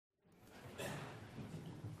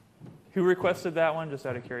Who requested that one, just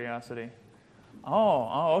out of curiosity?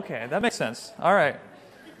 Oh, okay. That makes sense. All right.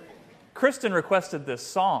 Kristen requested this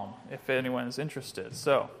psalm, if anyone is interested.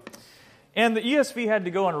 And the ESV had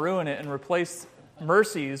to go and ruin it and replace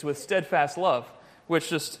mercies with steadfast love, which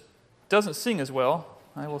just doesn't sing as well.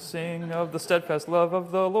 I will sing of the steadfast love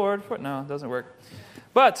of the Lord. No, it doesn't work.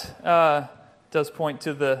 But does point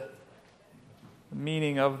to the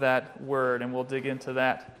meaning of that word, and we'll dig into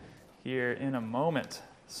that here in a moment.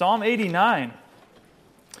 Psalm 89,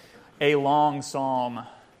 a long psalm,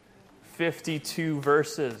 52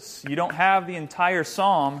 verses. You don't have the entire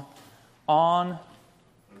psalm on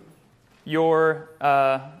your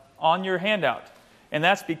handout, and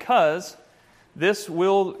that's because this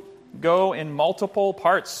will go in multiple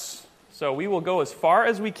parts. So we will go as far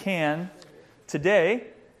as we can today,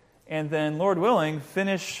 and then, Lord willing,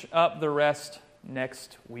 finish up the rest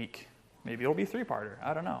next week. Maybe it'll be a three-parter.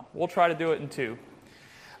 I don't know. We'll try to do it in two.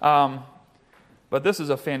 But this is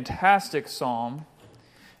a fantastic psalm.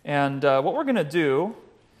 And what we're going to do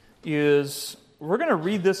is we're going to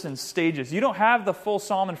read this in stages. You don't have the full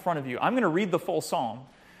psalm in front of you. I'm going to read the full psalm.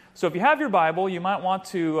 So if you have your Bible, you might want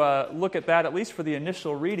to look at that, at least for the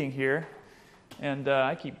initial reading here. And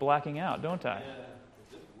I keep blacking out, don't I?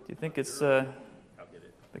 Do you think it's the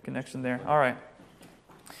connection there? All right.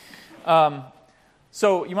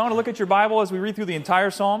 So you might want to look at your Bible as we read through the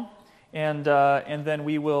entire psalm, and then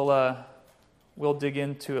we'll dig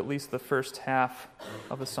into at least the first half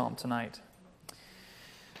of the psalm tonight.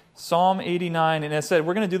 Psalm 89, and I said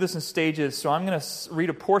we're going to do this in stages, so I'm going to read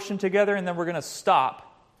a portion together, and then we're going to stop.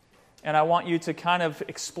 And I want you to kind of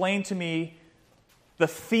explain to me the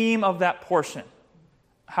theme of that portion.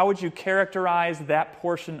 How would you characterize that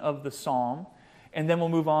portion of the psalm? And then we'll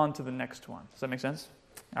move on to the next one. Does that make sense?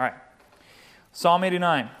 All right. Psalm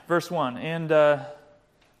 89, verse 1. And so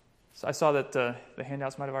I saw that the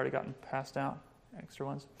handouts might have already gotten passed out, extra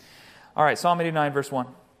ones. All right, Psalm 89, verse 1.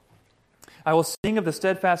 I will sing of the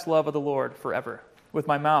steadfast love of the Lord forever. With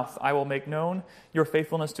my mouth I will make known your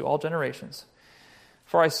faithfulness to all generations.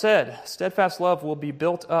 For I said, steadfast love will be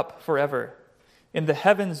built up forever. In the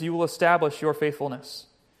heavens you will establish your faithfulness.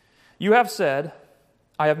 You have said,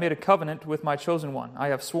 I have made a covenant with my chosen one. I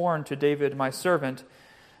have sworn to David my servant,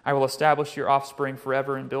 I will establish your offspring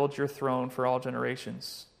forever and build your throne for all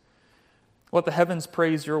generations. Let the heavens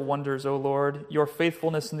praise your wonders, O Lord, your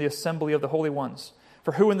faithfulness in the assembly of the holy ones.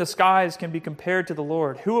 For who in the skies can be compared to the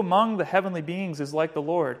Lord? Who among the heavenly beings is like the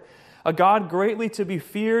Lord? A God greatly to be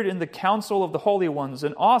feared in the council of the holy ones,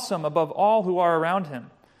 and awesome above all who are around him.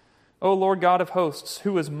 O Lord God of hosts,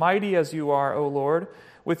 who is mighty as you are, O Lord,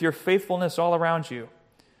 with your faithfulness all around you.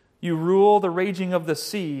 You rule the raging of the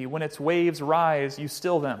sea. When its waves rise, you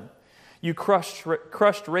still them. You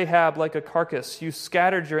crushed Rahab like a carcass. You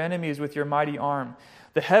scattered your enemies with your mighty arm.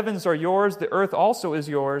 The heavens are yours, the earth also is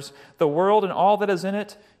yours. The world and all that is in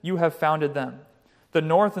it, you have founded them. The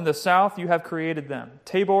north and the south, you have created them.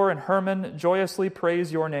 Tabor and Hermon joyously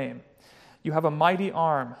praise your name. You have a mighty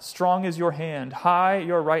arm, strong is your hand, high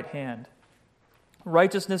your right hand.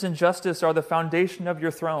 Righteousness and justice are the foundation of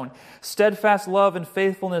your throne. Steadfast love and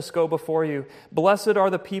faithfulness go before you. Blessed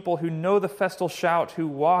are the people who know the festal shout, who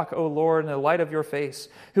walk, O Lord, in the light of your face,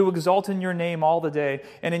 who exalt in your name all the day,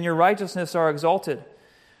 and in your righteousness are exalted.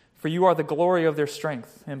 For you are the glory of their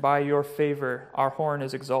strength, and by your favor our horn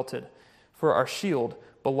is exalted. For our shield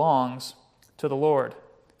belongs to the Lord,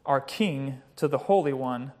 our King to the Holy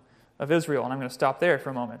One of Israel. And I'm going to stop there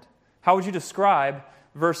for a moment. How would you describe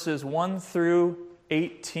verses 1 through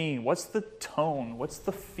 18? What's the tone? What's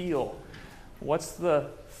the feel? What's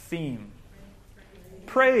the theme?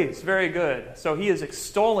 Praise. Very good. So he is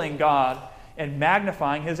extolling God and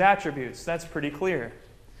magnifying his attributes. That's pretty clear.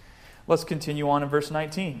 Let's continue on in verse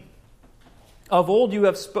 19. Of old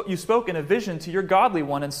you spoke in a vision to your godly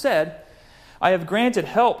one and said, I have granted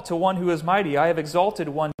help to one who is mighty. I have exalted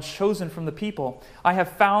one chosen from the people. I have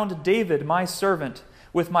found David, my servant.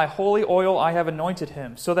 With my holy oil I have anointed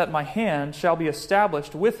him, so that my hand shall be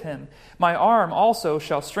established with him. My arm also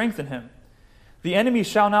shall strengthen him. The enemy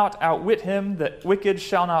shall not outwit him, the wicked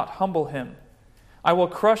shall not humble him. I will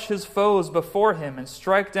crush his foes before him and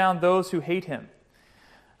strike down those who hate him.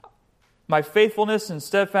 My faithfulness and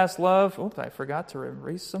steadfast love... Oops, I forgot to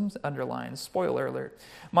erase some underlines. Spoiler alert.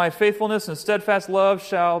 My faithfulness and steadfast love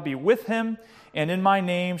shall be with him, and in my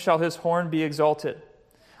name shall his horn be exalted.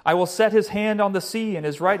 I will set his hand on the sea and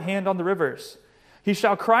his right hand on the rivers. He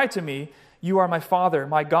shall cry to me, You are my Father,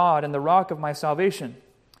 my God, and the rock of my salvation.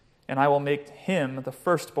 And I will make him the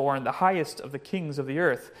firstborn, the highest of the kings of the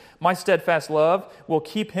earth. My steadfast love will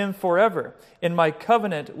keep him forever, and my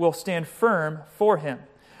covenant will stand firm for him.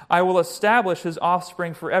 I will establish his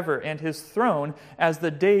offspring forever, and his throne as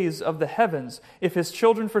the days of the heavens. If his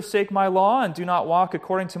children forsake my law and do not walk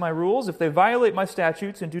according to my rules, if they violate my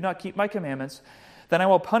statutes and do not keep my commandments, then I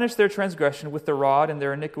will punish their transgression with the rod and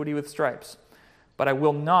their iniquity with stripes. But I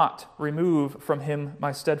will not remove from him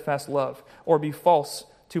my steadfast love, or be false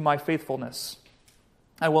to my faithfulness.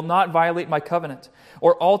 I will not violate my covenant,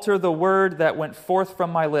 or alter the word that went forth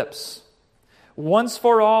from my lips. Once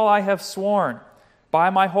for all I have sworn by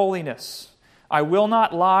my holiness, I will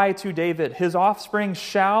not lie to David. His offspring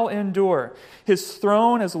shall endure, his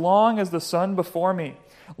throne as long as the sun before me.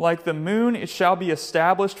 Like the moon, it shall be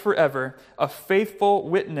established forever, a faithful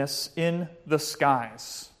witness in the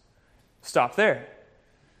skies. Stop there.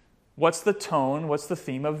 What's the tone? What's the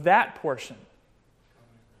theme of that portion?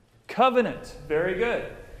 Covenant. Very good.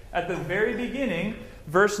 At the very beginning,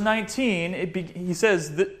 verse 19, he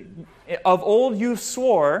says, of old you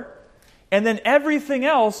swore, and then everything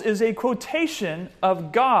else is a quotation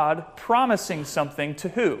of God promising something to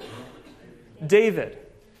who? David.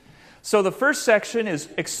 So the first section is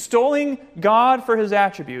extolling God for his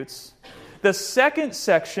attributes. The second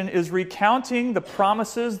section is recounting the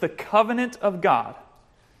promises, the covenant of God.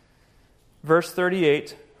 Verse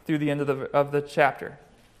 38 through the end of the chapter.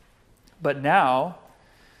 But now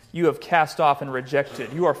you have cast off and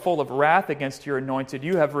rejected. You are full of wrath against your anointed.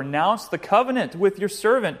 You have renounced the covenant with your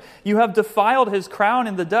servant. You have defiled his crown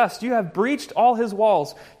in the dust. You have breached all his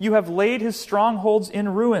walls. You have laid his strongholds in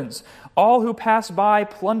ruins. All who pass by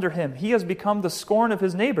plunder him. He has become the scorn of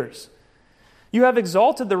his neighbors. You have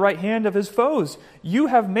exalted the right hand of his foes. You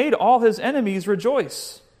have made all his enemies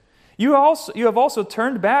rejoice. You have also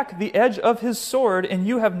turned back the edge of his sword, and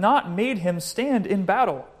you have not made him stand in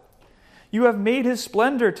battle. You have made his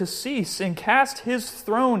splendor to cease and cast his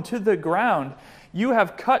throne to the ground. You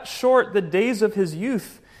have cut short the days of his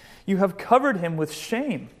youth. You have covered him with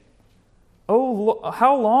shame.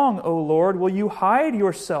 How long, O Lord, will you hide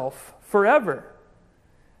yourself forever?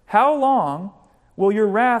 How long will your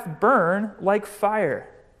wrath burn like fire?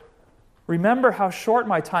 Remember how short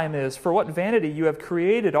my time is, for what vanity you have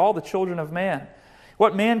created all the children of man.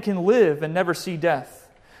 What man can live and never see death?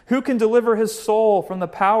 Who can deliver his soul from the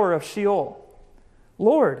power of Sheol?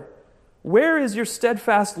 Lord, where is your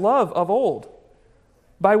steadfast love of old,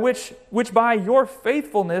 by which by your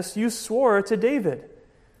faithfulness you swore to David?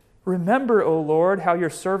 Remember, O Lord, how your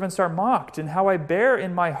servants are mocked, and how I bear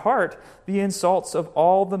in my heart the insults of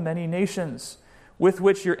all the many nations, with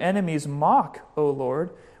which your enemies mock, O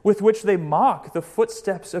Lord, with which they mock the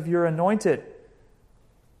footsteps of your anointed.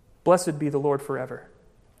 Blessed be the Lord forever.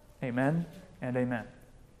 Amen and amen.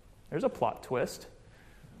 There's a plot twist.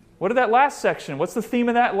 What did that last section? What's the theme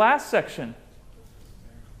of that last section?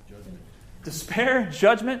 Judgment. Despair,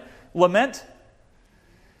 judgment, lament.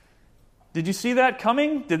 Did you see that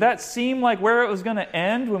coming? Did that seem like where it was going to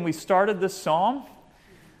end when we started this psalm?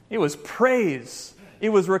 It was praise. It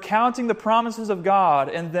was recounting the promises of God,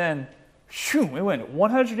 and then it went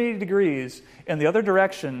 180 degrees in the other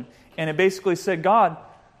direction, and it basically said, God,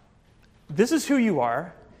 this is who you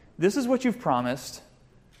are. This is what you've promised,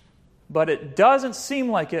 but it doesn't seem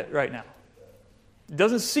like it right now. It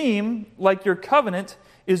doesn't seem like your covenant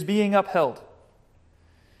is being upheld.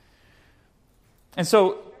 And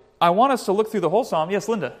so I want us to look through the whole psalm. Yes,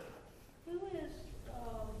 Linda? Who is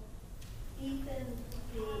Ethan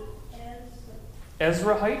the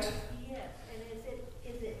Ezrahite? Yes, and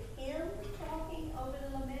is it him talking over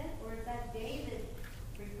the lament, or is that David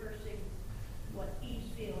rehearsing what he's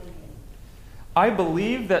feeling? I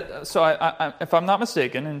believe that, so I, if I'm not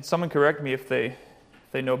mistaken, and someone correct me if they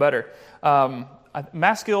know better,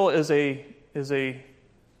 maskil is a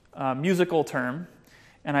musical term,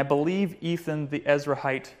 and I believe Ethan the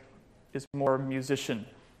Ezrahite is more musician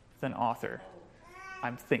than author.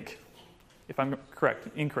 I think. If I'm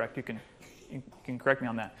incorrect, you can correct me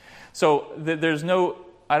on that. So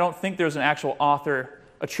I don't think there's an actual author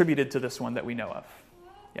attributed to this one that we know of.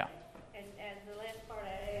 Yeah. And the last part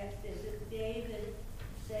I asked, is it David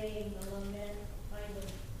saying the lament, kind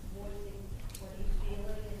of voicing what he's feeling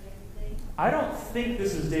and everything? I don't think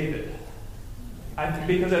this is David.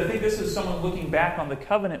 Because I think this is someone looking back on the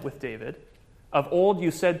covenant with David. Of old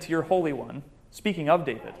you said to your Holy One, speaking of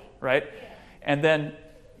David, right? And then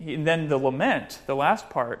the lament, the last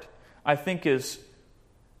part, I think is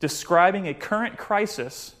describing a current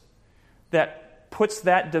crisis that puts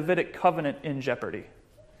that Davidic covenant in jeopardy.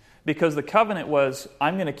 Because the covenant was,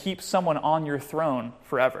 I'm going to keep someone on your throne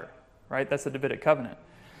forever, right? That's the Davidic covenant.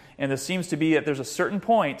 And there seems to be that there's a certain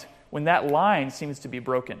point when that line seems to be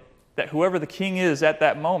broken. That whoever the king is at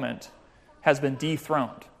that moment has been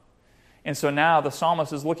dethroned. And so now the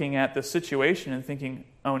psalmist is looking at this situation and thinking,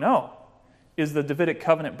 oh no, is the Davidic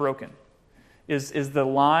covenant broken? Is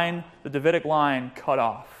the Davidic line cut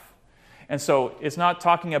off? And so it's not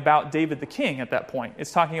talking about David the king at that point.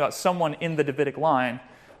 It's talking about someone in the Davidic line,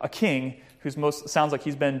 a king who's sounds like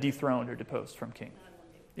he's been dethroned or deposed from king.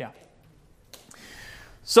 Yeah.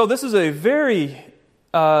 So this is a very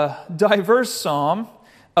diverse psalm,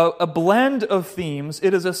 a blend of themes.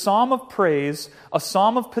 It is a psalm of praise, a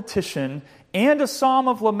psalm of petition, and a psalm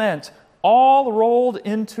of lament, all rolled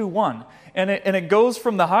into one. And it goes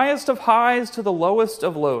from the highest of highs to the lowest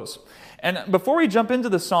of lows. And before we jump into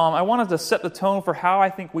the psalm, I wanted to set the tone for how I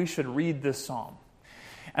think we should read this psalm.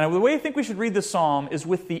 And the way I think we should read this psalm is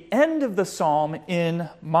with the end of the psalm in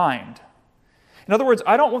mind. In other words,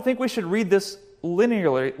 I don't think we should read this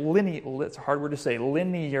linearly, it's a hard word to say,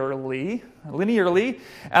 linearly,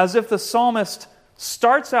 as if the psalmist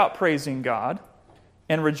starts out praising God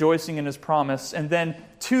and rejoicing in his promise, and then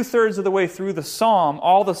 2/3 of the way through the psalm,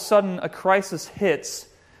 all of a sudden a crisis hits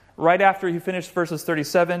right after he finished verses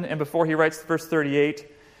 37 and before he writes verse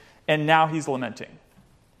 38, and now he's lamenting.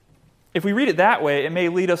 If we read it that way, it may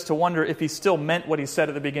lead us to wonder if he still meant what he said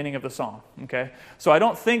at the beginning of the psalm. Okay? So I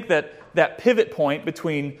don't think that pivot point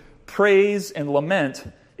between praise and lament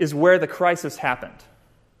is where the crisis happened.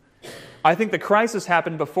 I think the crisis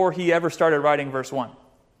happened before he ever started writing verse 1.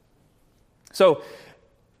 So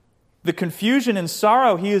the confusion and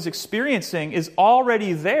sorrow he is experiencing is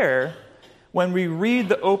already there when we read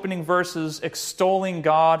the opening verses extolling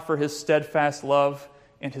God for his steadfast love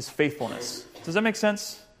and his faithfulness. Does that make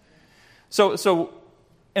sense? So,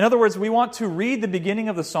 in other words, we want to read the beginning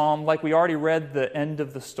of the psalm like we already read the end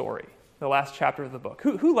of the story, the last chapter of the book.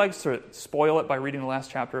 Who likes to spoil it by reading the last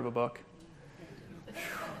chapter of a book? You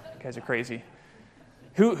guys are crazy.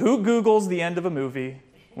 Who Googles the end of a movie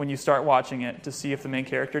when you start watching it to see if the main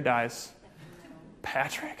character dies?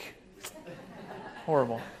 Patrick.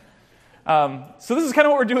 Horrible. So this is kind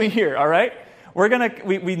of what we're doing here, all right?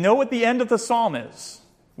 We know what the end of the psalm is,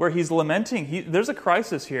 where he's lamenting. There's a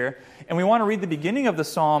crisis here, and we want to read the beginning of the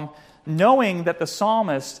psalm knowing that the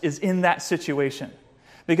psalmist is in that situation.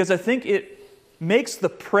 Because I think it makes the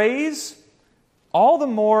praise all the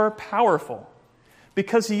more powerful,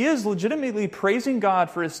 because he is legitimately praising God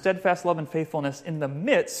for his steadfast love and faithfulness in the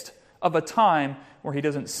midst of a time where he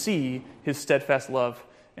doesn't see his steadfast love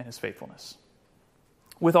and his faithfulness.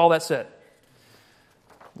 With all that said,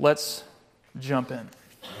 let's jump in.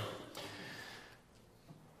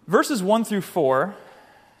 Verses 1 through 4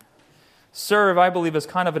 serve, I believe, as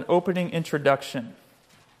kind of an opening introduction.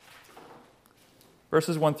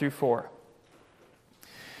 Verses 1 through 4.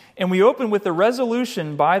 And we open with the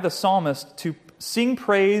resolution by the psalmist to sing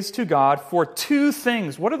praise to God for two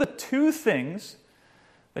things. What are the two things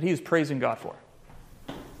that he is praising God for?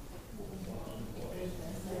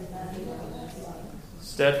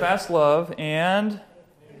 Steadfast love and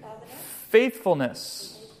faithfulness.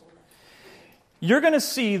 You're going to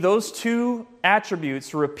see those two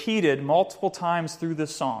attributes repeated multiple times through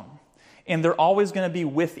this psalm. And they're always going to be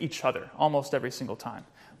with each other, almost every single time.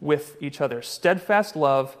 With each other. Steadfast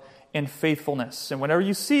love and faithfulness. And whenever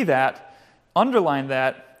you see that, underline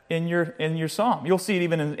that in your psalm. You'll see it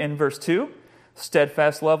even in verse 2.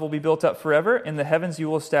 Steadfast love will be built up forever. In the heavens you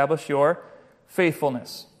will establish your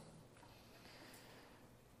faithfulness.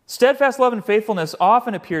 Steadfast love and faithfulness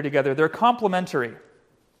often appear together. They're complementary.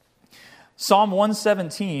 Psalm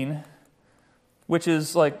 117, which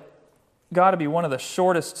is got to be one of the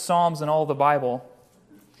shortest psalms in all of the Bible,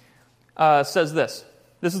 says this.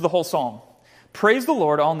 This is the whole psalm. Praise the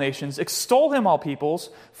Lord, all nations. Extol him, all peoples.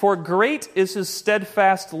 For great is his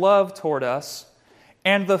steadfast love toward us,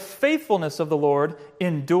 and the faithfulness of the Lord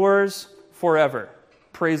endures forever.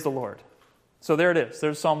 Praise the Lord. So there it is.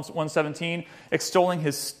 There's Psalm 117, extolling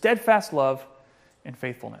his steadfast love and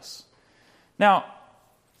faithfulness. Now,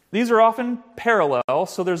 these are often parallel,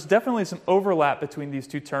 so there's definitely some overlap between these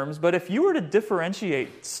two terms. But if you were to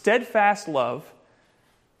differentiate steadfast love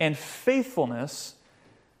and faithfulness,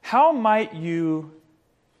 how might you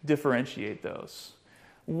differentiate those?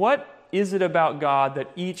 What is it about God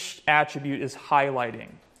that each attribute is highlighting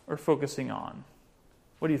or focusing on?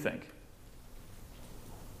 What do you think?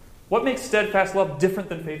 What makes steadfast love different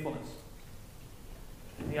than faithfulness?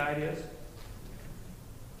 Any ideas?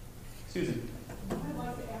 Susan. I'd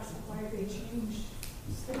like to ask why they changed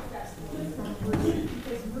steadfast love from mercy,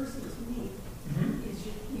 because mercy to me is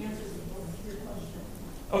the answer to your question.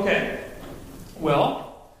 Okay.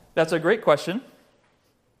 Well, that's a great question.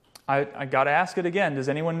 I got to ask it again. Does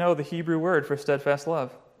anyone know the Hebrew word for steadfast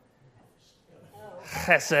love?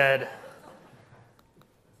 Chesed.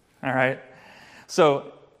 All right.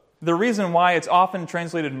 So, the reason why it's often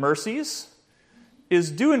translated mercies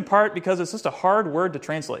is due in part because it's just a hard word to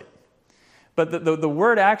translate. But the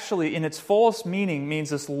word actually, in its fullest meaning, means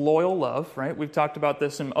this loyal love, right? We've talked about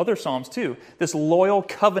this in other Psalms too. This loyal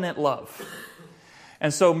covenant love.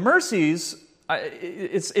 And so mercies,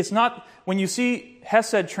 it's not, when you see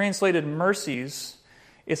Hesed translated mercies,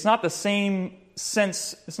 it's not the same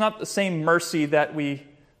sense, it's not the same mercy that we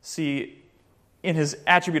see in his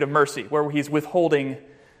attribute of mercy, where he's withholding,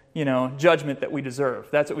 judgment that we deserve.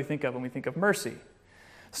 That's what we think of when we think of mercy.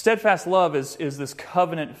 Steadfast love is this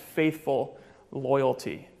covenant, faithful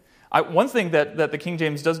loyalty. One thing that the King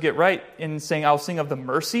James does get right in saying, I'll sing of the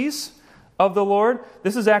mercies of the Lord,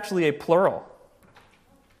 this is actually a plural.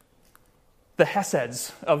 The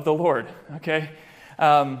Heseds of the Lord, okay?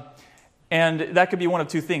 And that could be one of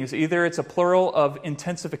two things. Either it's a plural of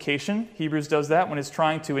intensification. Hebrews does that when it's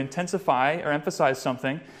trying to intensify or emphasize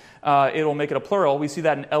something. It will make it a plural. We see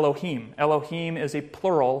that in Elohim. Elohim is a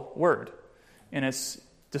plural word, and it's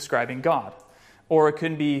describing God. Or it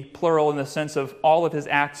can be plural in the sense of all of his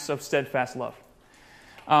acts of steadfast love.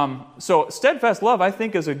 So steadfast love, I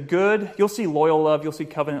think, is a good, you'll see loyal love, you'll see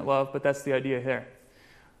covenant love, but that's the idea here.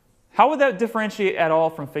 How would that differentiate at all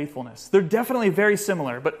from faithfulness? They're definitely very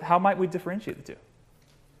similar, but how might we differentiate the two?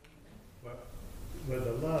 Well,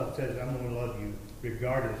 the love says, I'm going to love you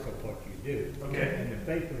regardless of what you do. Okay. And the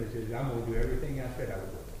faithfulness is, I'm going to do everything I said I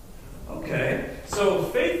would. Okay. So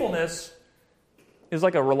faithfulness is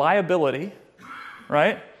like a reliability,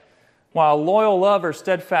 right? While loyal love or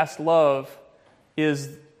steadfast love is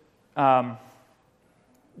a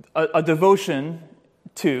devotion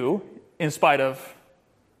to, in spite of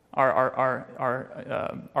our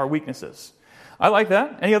weaknesses. I like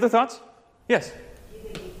that. Any other thoughts? Yes? You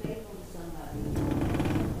can be faithful to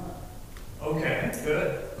somebody. Okay,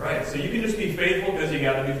 good. Right. So you can just be faithful because you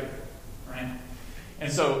got to be faithful, right?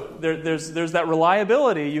 And so there's that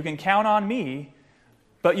reliability. You can count on me.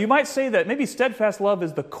 But you might say that maybe steadfast love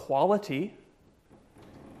is the quality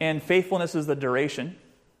and faithfulness is the duration.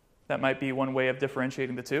 That might be one way of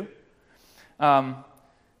differentiating the two.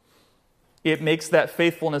 It makes that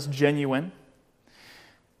faithfulness genuine.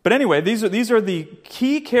 But anyway, these are the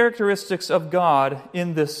key characteristics of God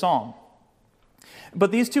in this psalm.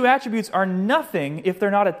 But these two attributes are nothing if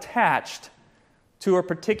they're not attached to a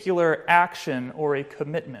particular action or a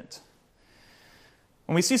commitment.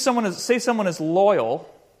 When we say someone is loyal,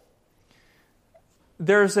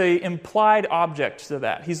 there's an implied object to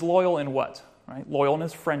that. He's loyal in what? Right? Loyal in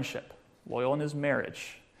his friendship, loyal in his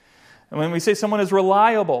marriage. And when we say someone is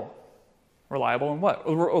reliable in what?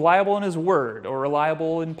 Reliable in his word, or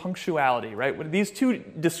reliable in punctuality, right? These two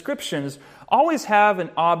descriptions always have an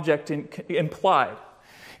object implied.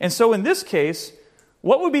 And so in this case,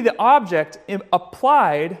 what would be the object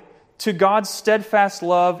applied to God's steadfast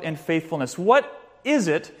love and faithfulness? What is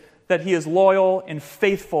it that he is loyal and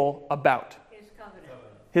faithful about? His covenant.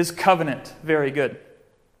 His covenant. Very good.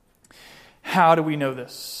 How do we know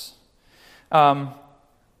this?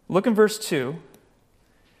 Look in verse 2.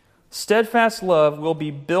 Steadfast love will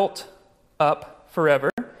be built up forever.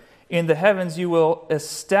 In the heavens you will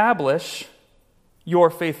establish your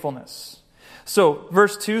faithfulness. So,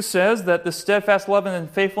 verse 2 says that the steadfast love and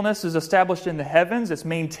faithfulness is established in the heavens. It's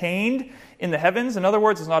maintained in the heavens. In other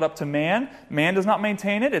words, it's not up to man. Man does not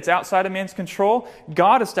maintain it. It's outside of man's control.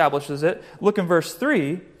 God establishes it. Look in verse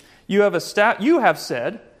 3. You have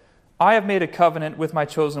said, I have made a covenant with my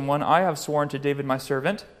chosen one. I have sworn to David my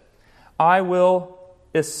servant. I will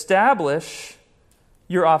establish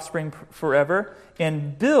your offspring forever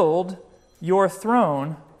and build your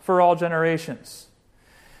throne for all generations.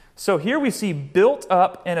 So here we see built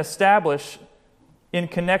up and established in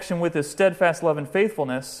connection with his steadfast love and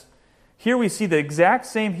faithfulness. Here we see the exact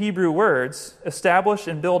same Hebrew words, establish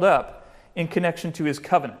and build up, in connection to his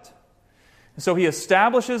covenant. And so he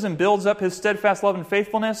establishes and builds up his steadfast love and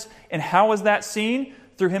faithfulness. And how is that seen?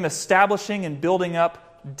 Through him establishing and building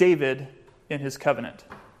up David in his covenant.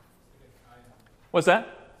 What's that?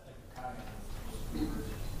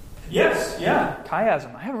 Yes, yeah.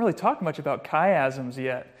 Chiasm. I haven't really talked much about chiasms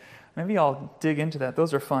yet. Maybe I'll dig into that.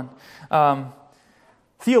 Those are fun.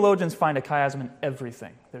 Theologians find a chiasm in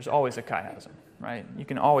everything. There's always a chiasm, right? You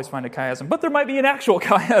can always find a chiasm. But there might be an actual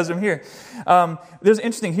chiasm here. There's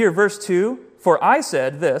interesting here, verse 2. For I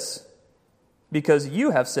said this, because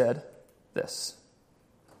you have said this.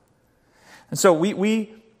 And so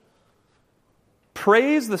we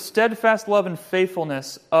praise the steadfast love and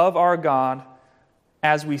faithfulness of our God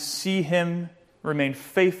as we see him remain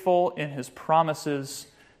faithful in his promises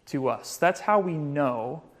to us. That's how we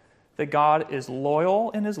know that God is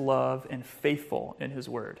loyal in his love and faithful in his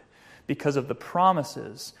word, because of the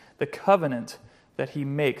promises the covenant that he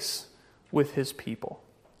makes with his people.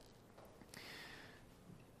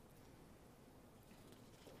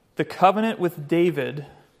 The covenant with David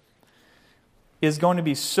is going to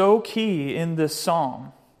be so key in this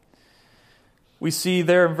psalm. We see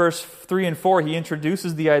there in verse 3 and 4, he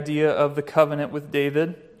introduces the idea of the covenant with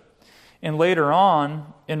David. And later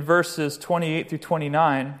on, in verses 28 through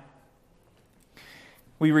 29,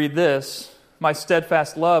 we read this: "My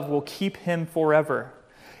steadfast love will keep him forever,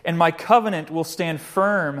 and my covenant will stand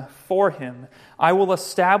firm for him. I will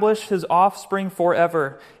establish his offspring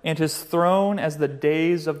forever, and his throne as the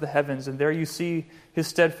days of the heavens." And there you see his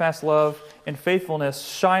steadfast love and faithfulness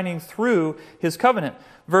shining through his covenant.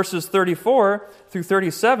 Verses 34 through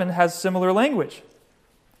 37 has similar language.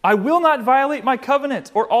 "I will not violate my covenant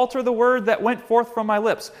or alter the word that went forth from my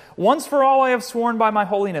lips. Once for all I have sworn by my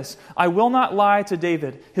holiness. I will not lie to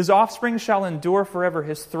David. His offspring shall endure forever.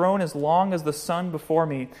 His throne as long as the sun before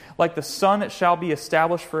me. Like the sun it shall be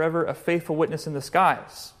established forever, a faithful witness in the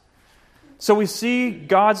skies." So we see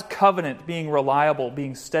God's covenant being reliable,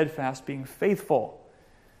 being steadfast, being faithful.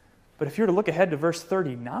 But if you're to look ahead to verse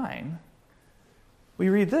 39, we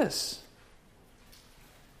read this: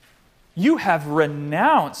 "You have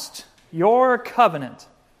renounced your covenant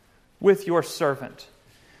with your servant.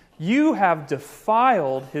 You have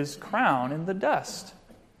defiled his crown in the dust."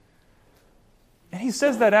 And he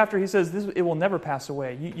says that after he says, it will never pass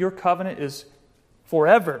away. Your covenant is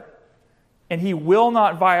forever. And he will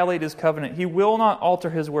not violate his covenant. He will not alter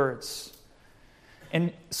his words.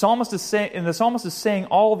 And the psalmist is saying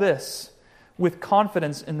all this with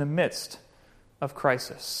confidence in the midst of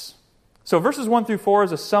crisis. So verses 1 through 4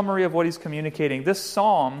 is a summary of what he's communicating. This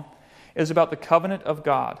psalm is about the covenant of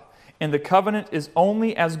God. And the covenant is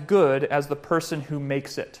only as good as the person who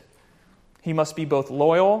makes it. He must be both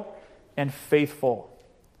loyal and faithful.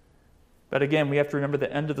 But again, we have to remember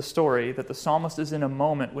the end of the story, that the psalmist is in a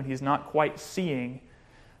moment when he's not quite seeing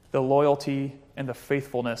the loyalty and the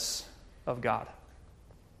faithfulness of God.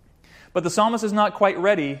 But the psalmist is not quite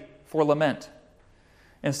ready for lament.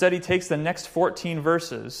 Instead, he takes the next 14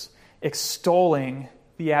 verses extolling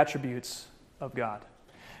the attributes of God.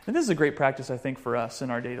 And this is a great practice, I think, for us in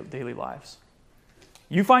our daily lives.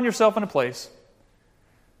 You find yourself in a place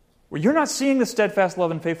where you're not seeing the steadfast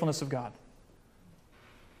love and faithfulness of God.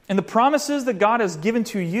 And the promises that God has given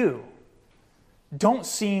to you don't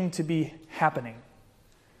seem to be happening.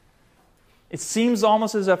 It seems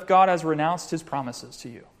almost as if God has renounced his promises to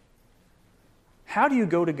you. How do you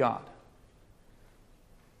go to God?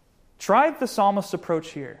 Try the psalmist's approach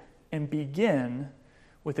here and begin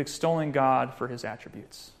with extolling God for his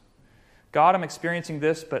attributes. God, I'm experiencing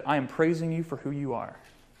this, but I am praising you for who you are.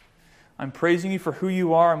 I'm praising you for who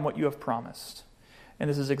you are and what you have promised. And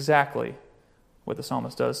this is exactly what the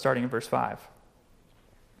psalmist does, starting in verse 5.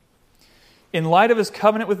 In light of his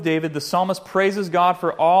covenant with David, the psalmist praises God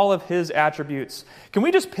for all of his attributes. Can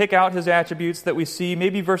we just pick out his attributes that we see?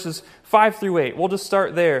 Maybe verses 5 through 8. We'll just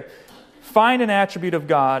start there. Find an attribute of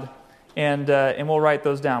God, and we'll write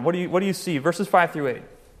those down. What do you see? Verses 5 through 8.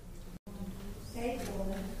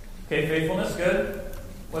 Faithfulness. Okay, faithfulness, good.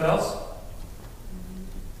 What else?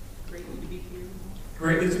 Greatly to be feared.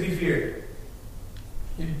 Greatly to be feared.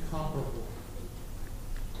 Incomparable.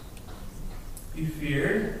 Be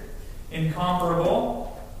feared.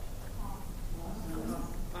 Incomparable.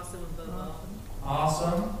 Awesome above all.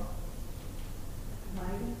 Awesome.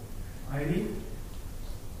 Mighty. Mighty.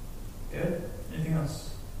 Good. Anything else?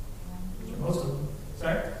 Most of them.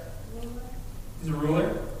 Sorry? Ruler. He's a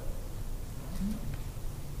ruler.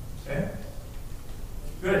 Okay.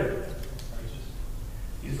 Good.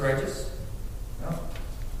 He's righteous. No?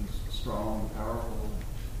 He's strong and powerful.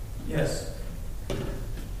 Yes.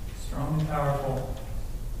 Strong and powerful.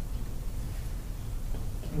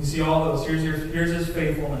 You see all those. Here's his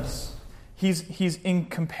faithfulness. He's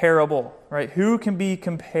incomparable, right? Who can be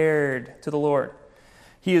compared to the Lord?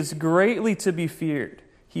 He is greatly to be feared.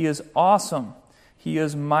 He is awesome. He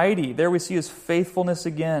is mighty. There we see his faithfulness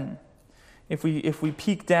again. If we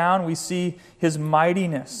peek down, we see his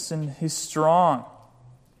mightiness and he's strong.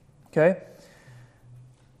 Okay?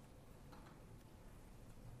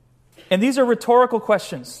 And these are rhetorical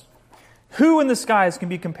questions. Who in the skies can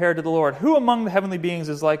be compared to the Lord? Who among the heavenly beings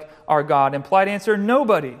is like our God? Implied answer,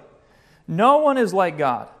 nobody. No one is like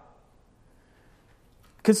God.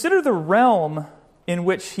 Consider the realm in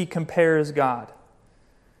which he compares God.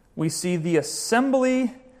 We see the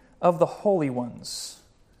assembly of the holy ones.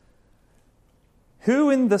 Who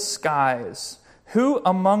in the skies? Who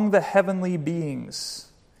among the heavenly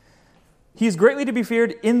beings? He is greatly to be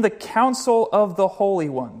feared in the council of the holy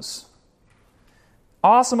ones.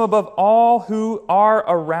 awesome above all who are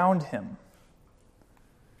around him.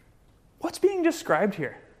 What's being described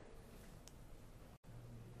here?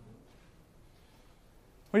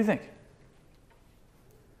 What do you think?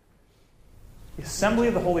 The assembly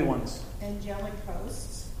of the holy ones. Angelic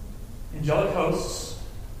hosts. Angelic hosts.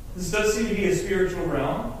 This does seem to be a spiritual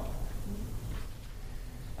realm.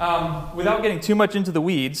 Without getting too much into the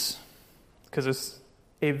weeds, because it's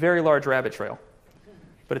a very large rabbit trail,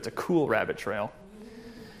 but it's a cool rabbit trail.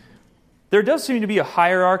 There does seem to be a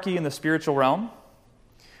hierarchy in the spiritual realm.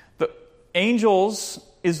 The angel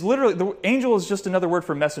is just another word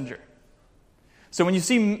for messenger. So when you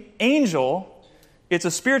see angel, it's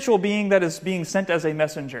a spiritual being that is being sent as a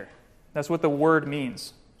messenger. That's what the word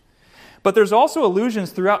means. But there's also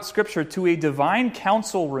allusions throughout Scripture to a divine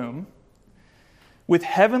council room with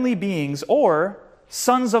heavenly beings, or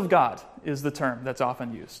sons of God is the term that's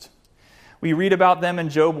often used. We read about them in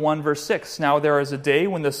Job 1 verse 6. Now there is a day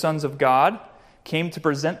when the sons of God came to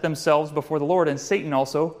present themselves before the Lord, and Satan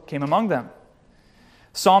also came among them.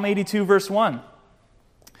 Psalm 82 verse 1.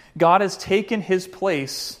 God has taken his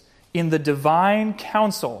place in the divine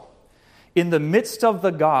council. In the midst of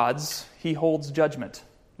the gods, he holds judgment.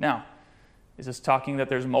 Now, is this talking that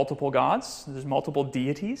there's multiple gods? There's multiple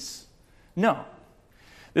deities? No.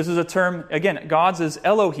 This is a term, again, gods is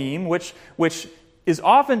Elohim, which is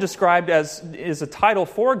often described as is a title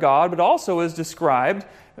for God, but also is described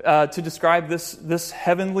to describe this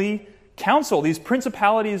heavenly council, these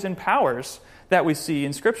principalities and powers that we see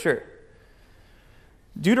in Scripture.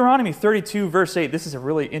 Deuteronomy 32, verse 8, this is a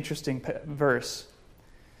really interesting verse.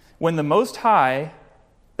 When the Most High,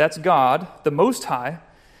 that's God, the Most High,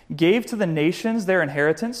 gave to the nations their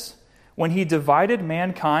inheritance, when he divided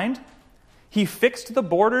mankind, he fixed the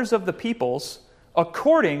borders of the peoples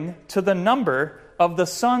according to the number of the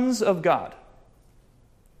sons of God.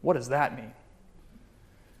 What does that mean?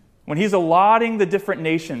 When he's allotting the different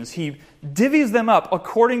nations, he divvies them up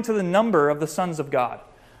according to the number of the sons of God,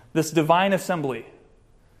 this divine assembly.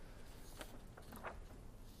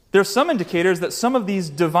 There's some indicators that some of these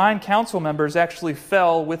divine council members actually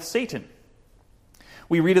fell with Satan.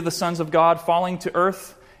 We read of the sons of God falling to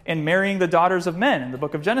earth and marrying the daughters of men in the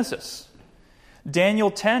book of Genesis.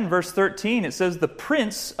 Daniel 10, verse 13, it says, "The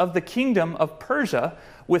prince of the kingdom of Persia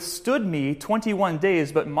withstood me 21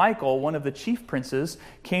 days, but Michael, one of the chief princes,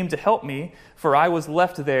 came to help me, for I was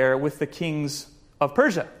left there with the kings of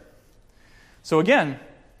Persia." So again,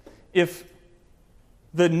 if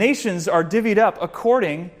the nations are divvied up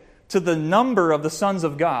according to the number of the sons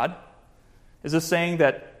of God, is this saying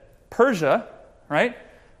that Persia, right,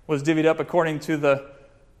 was divvied up according to the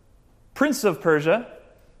prince of Persia,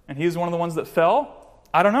 and he was one of the ones that fell?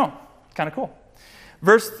 I don't know. Kind of cool.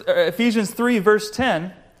 Ephesians 3, verse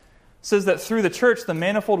 10 says that through the church, the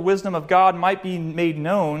manifold wisdom of God might be made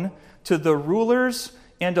known to the rulers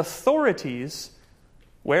and authorities.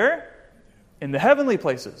 Where? In the heavenly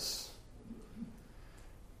places.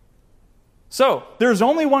 So, there's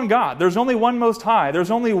only one God. There's only one Most High.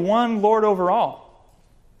 There's only one Lord over all.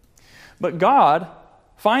 But God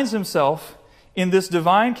finds himself in this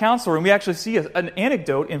divine council room. We actually see an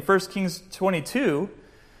anecdote in 1 Kings 22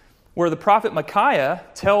 where the prophet Micaiah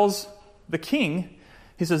tells the king,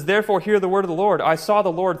 he says, "Therefore hear the word of the Lord. I saw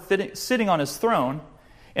the Lord sitting on his throne,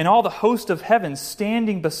 and all the host of heaven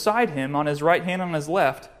standing beside him on his right hand and on his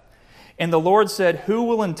left. And the Lord said, who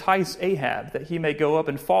will entice Ahab, that he may go up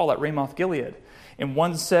and fall at Ramoth Gilead? And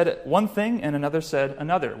one said one thing, and another said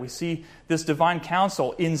another." We see this divine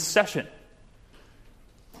council in session.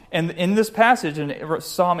 And in this passage, in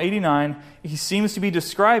Psalm 89, he seems to be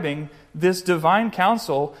describing this divine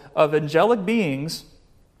council of angelic beings,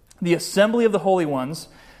 the assembly of the holy ones,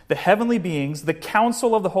 the heavenly beings, the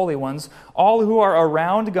council of the holy ones, all who are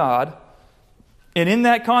around God. And in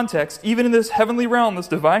that context, even in this heavenly realm, this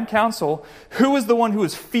divine council, who is the one who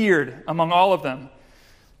is feared among all of them?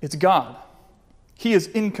 It's God. He is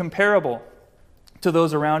incomparable to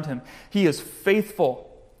those around him. He is faithful.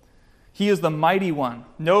 He is the mighty one.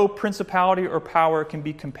 No principality or power can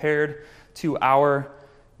be compared to our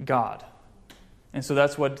God. And so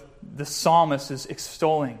that's what the psalmist is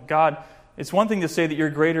extolling. God, it's one thing to say that you're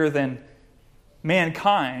greater than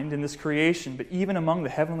mankind in this creation, but even among the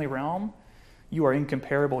heavenly realm, you are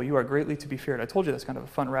incomparable. You are greatly to be feared. I told you that's kind of a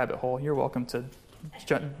fun rabbit hole. You're welcome to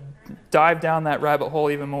dive down that rabbit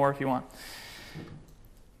hole even more if you want.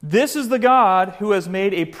 This is the God who has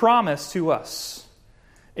made a promise to us,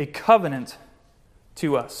 a covenant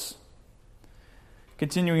to us.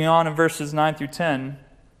 Continuing on in verses 9 through 10,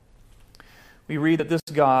 we read that this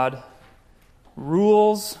God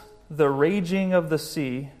rules the raging of the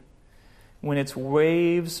sea when its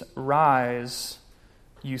waves rise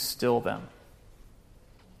you still them.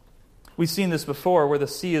 We've seen this before, where the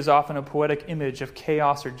sea is often a poetic image of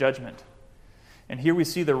chaos or judgment. And here we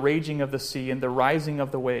see the raging of the sea and the rising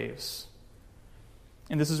of the waves.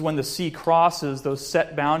 And this is when the sea crosses those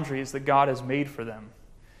set boundaries that God has made for them.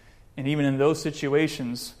 And even in those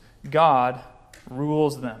situations, God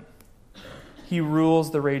rules them. He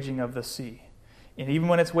rules the raging of the sea. And even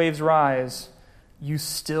when its waves rise, you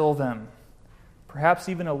still them. Perhaps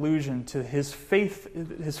even allusion to his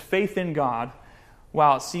faith in God.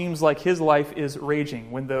 While it seems like his life is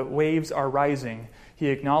raging, when the waves are rising, he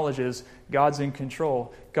acknowledges God's in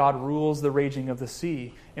control. God rules the raging of the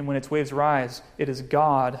sea. And when its waves rise, it is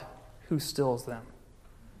God who stills them.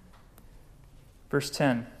 Verse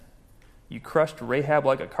 10, you crushed Rahab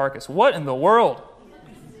like a carcass. What in the world?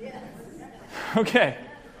 Okay.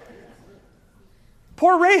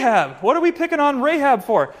 Poor Rahab. What are we picking on Rahab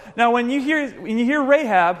for? Now, when you hear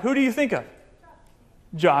Rahab, who do you think of?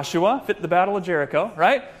 Joshua, fit the Battle of Jericho,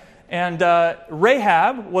 right? And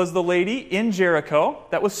Rahab was the lady in Jericho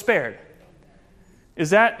that was spared. Is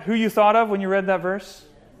that who you thought of when you read that verse?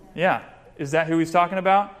 Yeah. Is that who he's talking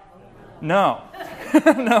about? No.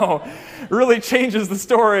 No. Really changes the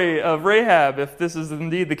story of Rahab if this is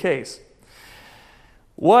indeed the case.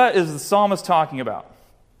 What is the psalmist talking about?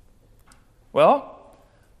 Well,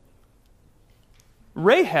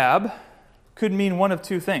 Rahab could mean one of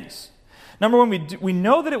two things. Number one, we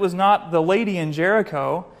know that it was not the lady in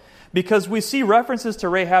Jericho because we see references to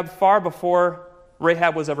Rahab far before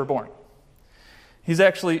Rahab was ever born.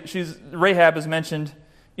 Rahab is mentioned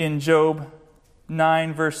in Job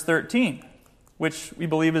 9, verse 13, which we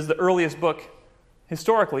believe is the earliest book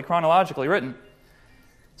historically, chronologically written.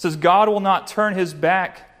 It says, God will not turn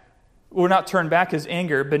back his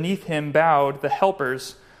anger. Beneath him bowed the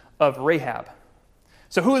helpers of Rahab.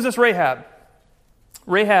 So who is this Rahab?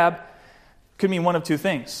 Rahab could mean one of two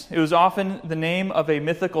things. It was often the name of a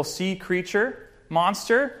mythical sea creature,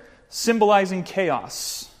 monster, symbolizing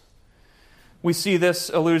chaos. We see this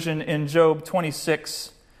allusion in Job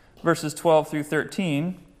 26, verses 12 through 13.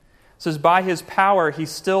 It says, by his power he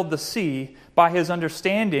stilled the sea. By his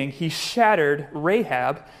understanding he shattered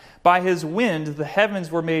Rahab. By his wind the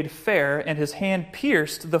heavens were made fair, and his hand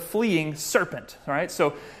pierced the fleeing serpent. All right,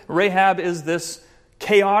 so Rahab is this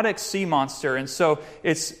chaotic sea monster, and so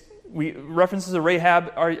references of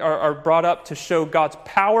Rahab are brought up to show God's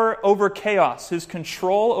power over chaos, his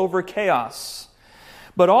control over chaos.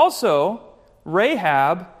 But also,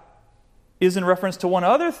 Rahab is in reference to one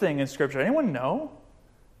other thing in Scripture. Anyone know?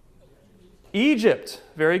 Egypt.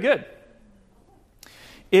 Very good.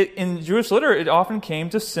 In Jewish literature, it often came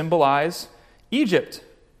to symbolize Egypt.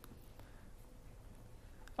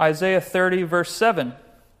 Isaiah 30, verse 7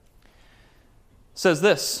 says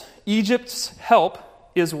this, Egypt's help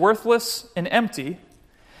is worthless and empty.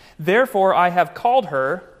 Therefore I have called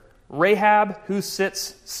her Rahab who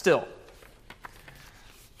sits still.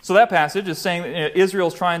 So that passage is saying that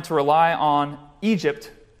Israel's trying to rely on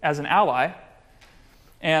Egypt as an ally.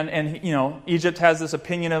 And Egypt has this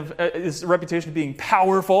opinion of, this reputation of being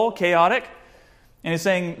powerful, chaotic. And he's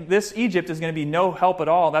saying this Egypt is going to be no help at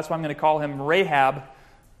all. That's why I'm going to call him Rahab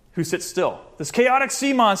who sits still. This chaotic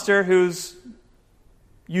sea monster who's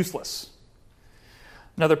useless.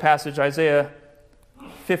 Another passage, Isaiah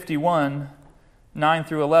 51, 9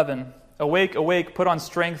 through 11. Awake, awake, put on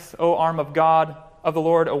strength, O arm of God, of the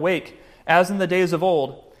Lord, awake, as in the days of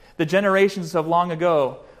old, the generations of long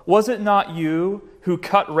ago. Was it not you who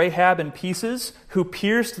cut Rahab in pieces, who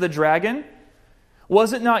pierced the dragon?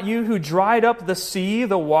 Was it not you who dried up the sea,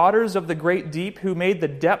 the waters of the great deep, who made the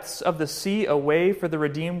depths of the sea a way for the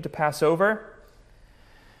redeemed to pass over?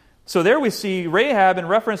 So there we see Rahab in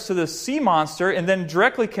reference to the sea monster and then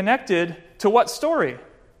directly connected to what story?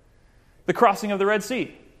 The crossing of the Red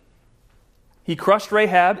Sea. He crushed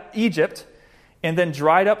Rahab, Egypt, and then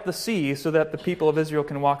dried up the sea so that the people of Israel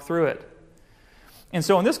can walk through it. And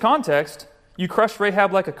so in this context, you crushed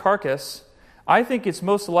Rahab like a carcass. I think it's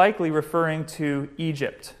most likely referring to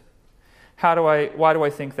Egypt. Why do I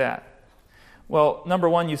think that? Well, number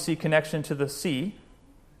one, you see connection to the sea,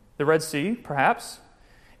 the Red Sea, perhaps.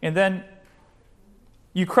 And then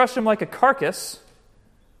you crush him like a carcass.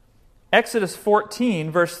 Exodus 14,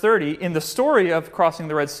 verse 30, in the story of crossing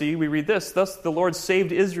the Red Sea, we read this, thus the Lord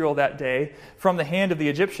saved Israel that day from the hand of the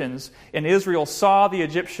Egyptians, and Israel saw the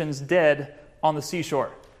Egyptians dead on the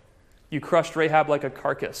seashore. You crushed Rahab like a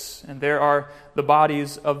carcass, and there are the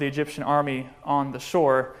bodies of the Egyptian army on the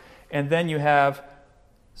shore. And then you have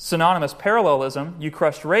synonymous parallelism. You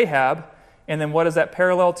crushed Rahab, and then what is that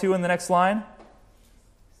parallel to in the next line?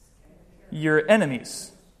 Your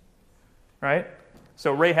enemies, right?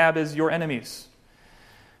 So Rahab is your enemies.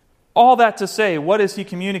 All that to say, what is he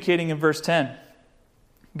communicating in verse 10?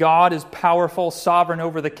 God is powerful, sovereign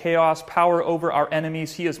over the chaos, power over our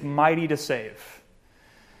enemies. He is mighty to save.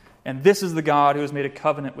 And this is the God who has made a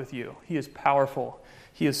covenant with you. He is powerful.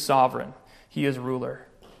 He is sovereign. He is ruler.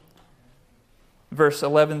 Verse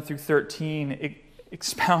 11 through 13 it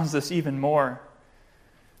expounds this even more.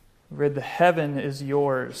 We read, the heaven is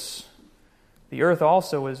yours. The earth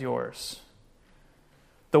also is yours.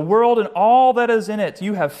 The world and all that is in it,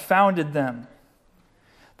 you have founded them.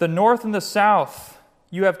 The north and the south,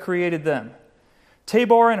 you have created them.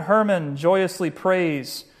 Tabor and Hermon joyously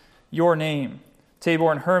praise your name.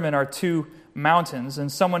 Tabor and Hermon are two mountains,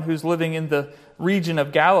 and someone who's living in the region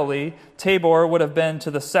of Galilee, Tabor would have been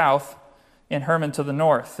to the south and Hermon to the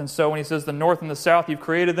north. And so when he says the north and the south, you've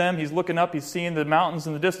created them, he's looking up, he's seeing the mountains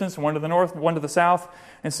in the distance, one to the north, one to the south,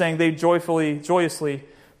 and saying they joyously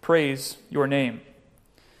praise your name.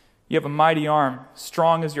 You have a mighty arm,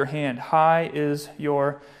 strong is your hand, high is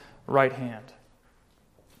your right hand.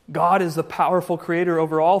 God is the powerful creator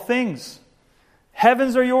over all things.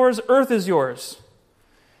 Heavens are yours, earth is yours.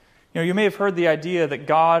 You may have heard the idea that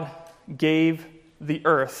God gave the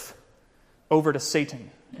earth over to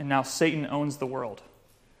Satan, and now Satan owns the world.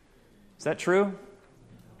 Is that true?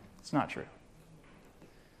 It's not true.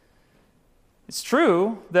 It's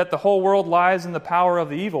true that the whole world lies in the power of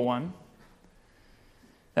the evil one,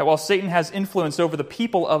 that while Satan has influence over the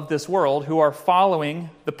people of this world who are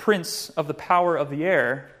following the prince of the power of the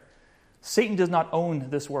air, Satan does not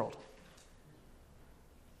own this world.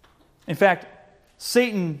 In fact,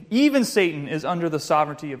 even Satan is under the